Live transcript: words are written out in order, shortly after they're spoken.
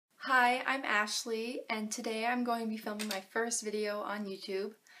Hi, I'm Ashley, and today I'm going to be filming my first video on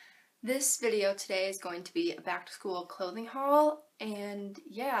YouTube. This video today is going to be a back-to-school clothing haul, and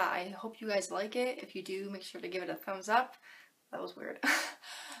yeah, I hope you guys like it. If you do, make sure to give it a thumbs up. That was weird.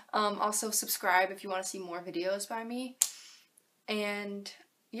 Also, subscribe if you want to see more videos by me. And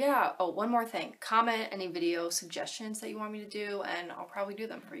yeah, oh, one more thing. Comment any video suggestions that you want me to do, and I'll probably do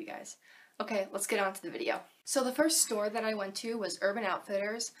them for you guys. Okay, let's get on to the video. So the first store that I went to was Urban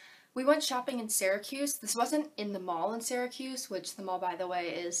Outfitters. We went shopping in Syracuse. This wasn't in the mall in Syracuse, which the mall, by the way,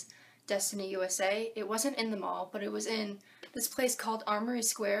 is Destiny USA. It wasn't in the mall, but it was in this place called Armory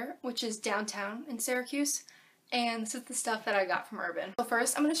Square, which is downtown in Syracuse. And this is the stuff that I got from Urban. So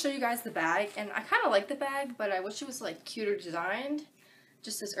first, I'm going to show you guys the bag, and I kind of like the bag, but I wish it was like cuter designed.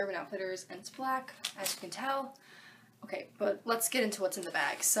 Just as Urban Outfitters, and it's black, as you can tell. Okay, but let's get into what's in the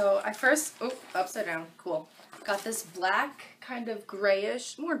bag. So I first, oh, upside down, cool. Got this black, kind of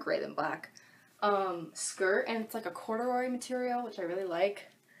grayish, more gray than black, skirt, and it's like a corduroy material, which I really like.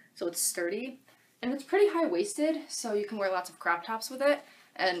 So it's sturdy, and it's pretty high-waisted, so you can wear lots of crop tops with it,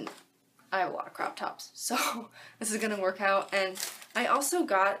 and I have a lot of crop tops, so this is gonna work out. And I also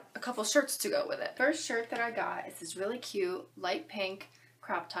got a couple shirts to go with it. First shirt that I got is this really cute light pink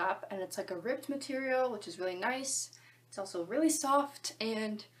crop top, and it's like a ripped material, which is really nice. It's also really soft,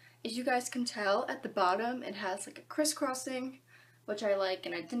 and as you guys can tell, at the bottom it has like a crisscrossing, which I like,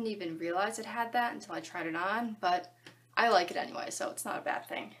 and I didn't even realize it had that until I tried it on, but I like it anyway, so it's not a bad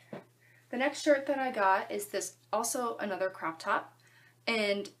thing. The next shirt that I got is this, also another crop top,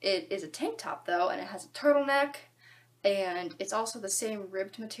 and it is a tank top though, and it has a turtleneck, and it's also the same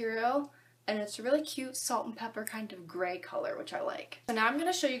ribbed material, and it's a really cute salt and pepper kind of gray color, which I like. So now I'm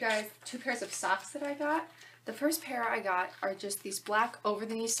going to show you guys two pairs of socks that I got. The first pair I got are just these black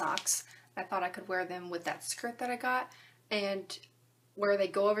over-the-knee socks. I thought I could wear them with that skirt that I got, and where they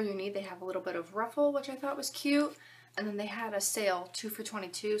go over your knee, they have a little bit of ruffle, which I thought was cute, and then they had a sale, 2 for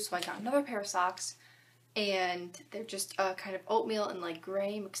 $22, so I got another pair of socks, and they're just kind of oatmeal and like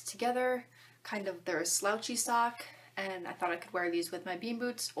gray mixed together, kind of, they're a slouchy sock, and I thought I could wear these with my bean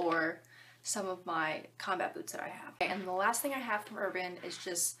boots or some of my combat boots that I have. And the last thing I have from Urban is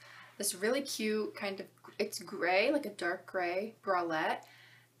just this really cute kind of, it's gray, like a dark gray bralette,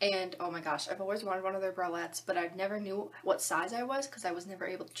 and oh my gosh, I've always wanted one of their bralettes, but I never knew what size I was because I was never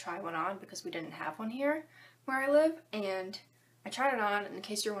able to try one on because we didn't have one here where I live, and I tried it on, and in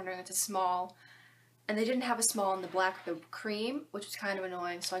case you're wondering, it's a small, and they didn't have a small in the black or the cream, which was kind of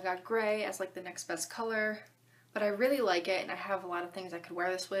annoying, so I got gray as like the next best color, but I really like it, and I have a lot of things I could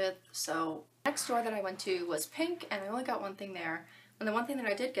wear this with. So next store that I went to was Pink, and I only got one thing there. And the one thing that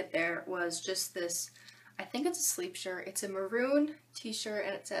I did get there was just this, I think it's a sleep shirt. It's a maroon t-shirt,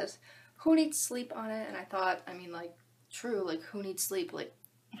 and it says, "Who needs sleep?" on it. And I thought, I mean, like, true, like, who needs sleep? Like,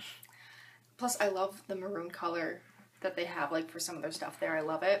 plus I love the maroon color that they have, like, for some of their stuff there. I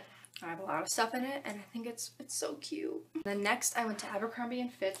love it. I have a lot of stuff in it, and I think it's so cute. Then next I went to Abercrombie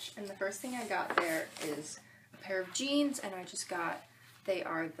 & Fitch, and the first thing I got there is a pair of jeans, and I just got, they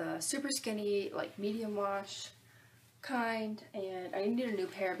are the super skinny, like, medium wash kind, and I needed a new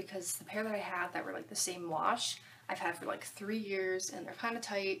pair because the pair that I had that were like the same wash I've had for like 3 years, and they're kind of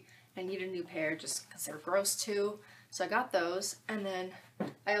tight, and I needed a new pair just because they were gross too, so I got those. And then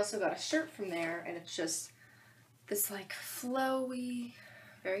I also got a shirt from there, and it's just this like flowy,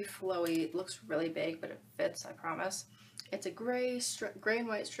 very flowy, it looks really big, but it fits, I promise. It's a gray and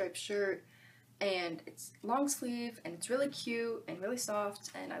white striped shirt, and it's long sleeve, and it's really cute and really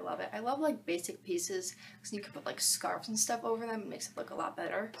soft, and I love it. I love like basic pieces because you can put like scarves and stuff over them. It makes it look a lot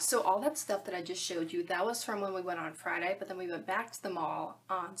better. So all that stuff that I just showed you, that was from when we went on Friday, but then we went back to the mall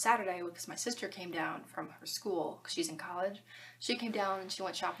on Saturday because my sister came down from her school because she's in college. She came down and she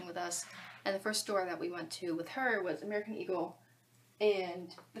went shopping with us, and the first store that we went to with her was American Eagle,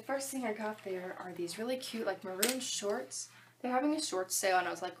 and the first thing I got there are these really cute like maroon shorts. They're having a shorts sale, and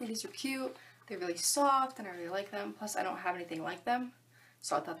I was like, oh, these are cute. They're really soft, and I really like them. Plus, I don't have anything like them,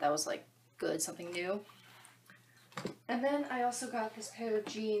 so I thought that was, like, good, something new. And then I also got this pair of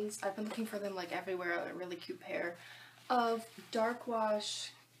jeans. I've been looking for them, like, everywhere. A really cute pair of dark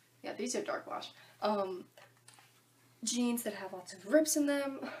wash. Yeah, these are dark wash. Jeans that have lots of rips in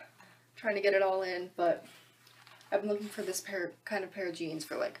them. I'm trying to get it all in, but I've been looking for this pair of jeans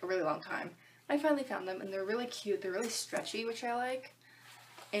for, like, a really long time. I finally found them, and they're really cute. They're really stretchy, which I like.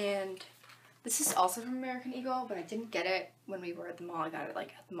 And this is also from American Eagle, but I didn't get it when we were at the mall. I got it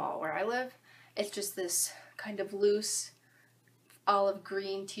like at the mall where I live. It's just this kind of loose olive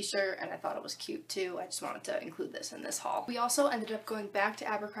green t-shirt, and I thought it was cute too. I just wanted to include this in this haul. We also ended up going back to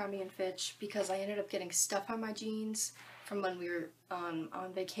Abercrombie & Fitch because I ended up getting stuff on my jeans from when we were on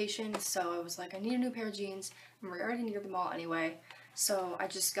vacation, so I was like, I need a new pair of jeans, and we're already near the mall anyway, so I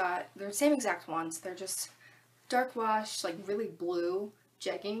just got, they're the same exact ones, they're just dark wash, like really blue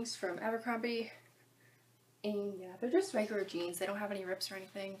jeggings from Abercrombie, and yeah, they're just regular jeans, they don't have any rips or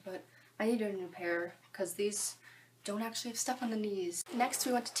anything, but I need a new pair, because these don't actually have stuff on the knees. Next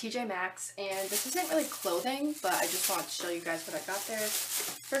we went to TJ Maxx, and this isn't really clothing, but I just wanted to show you guys what I got there.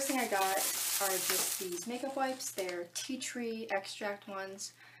 First thing I got are just these makeup wipes. They're tea tree extract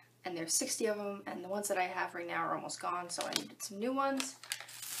ones, and there's 60 of them, and the ones that I have right now are almost gone, so I needed some new ones.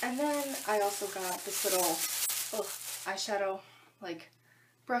 And then I also got this little eyeshadow like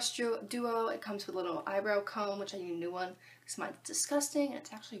brush duo. It comes with a little eyebrow comb, which I need a new one because mine's disgusting and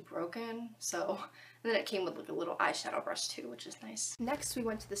it's actually broken. So, and then it came with like a little eyeshadow brush too, which is nice. Next we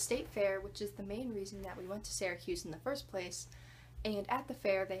went to the state fair, which is the main reason that we went to Syracuse in the first place. And at the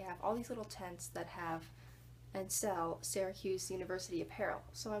fair they have all these little tents that have and sell Syracuse University apparel.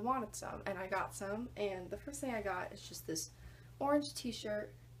 So I wanted some and I got some, and the first thing I got is just this orange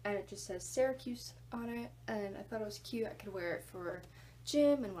t-shirt, and it just says Syracuse on it, and I thought it was cute. I could wear it for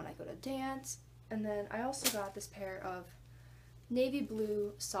gym and when I go to dance. And then I also got this pair of navy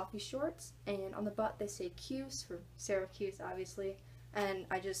blue softy shorts, and on the butt they say Cuse for Syracuse obviously, and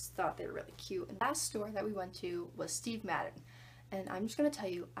I just thought they were really cute. And the last store that we went to was Steve Madden, and I'm just gonna tell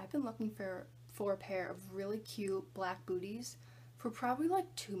you, I've been looking for a pair of really cute black booties for probably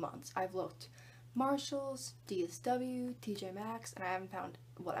like 2 months. I've looked Marshalls, DSW, TJ Maxx, and I haven't found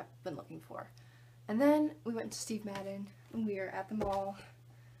what I've been looking for. And then we went to Steve Madden, and we were at the mall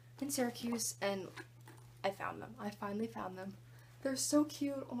in Syracuse, and I found them. I finally found them. They're so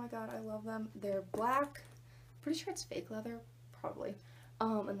cute. Oh my god, I love them. They're black. Pretty sure it's fake leather, probably.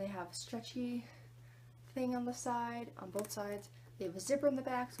 And they have a stretchy thing on the side, on both sides. They have a zipper in the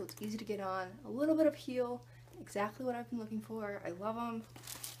back, so it's easy to get on. A little bit of heel, exactly what I've been looking for. I love them.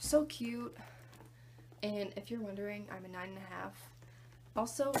 So cute. And if you're wondering, I'm a 9.5.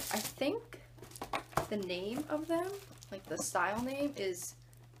 Also, I think the name of them, like the style name, is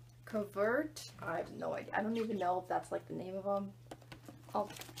Covert. I have no idea. I don't even know if that's like the name of them.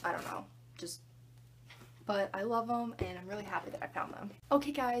 I don't know. But I love them, and I'm really happy that I found them.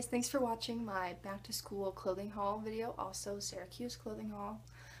 Okay guys, thanks for watching my back to school clothing haul video, also Syracuse clothing haul.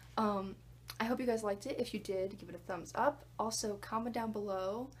 I hope you guys liked it. If you did, give it a thumbs up. Also, comment down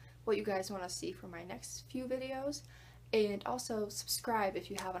below what you guys want to see for my next few videos, and also subscribe if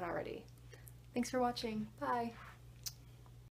you haven't already. Thanks for watching. Bye!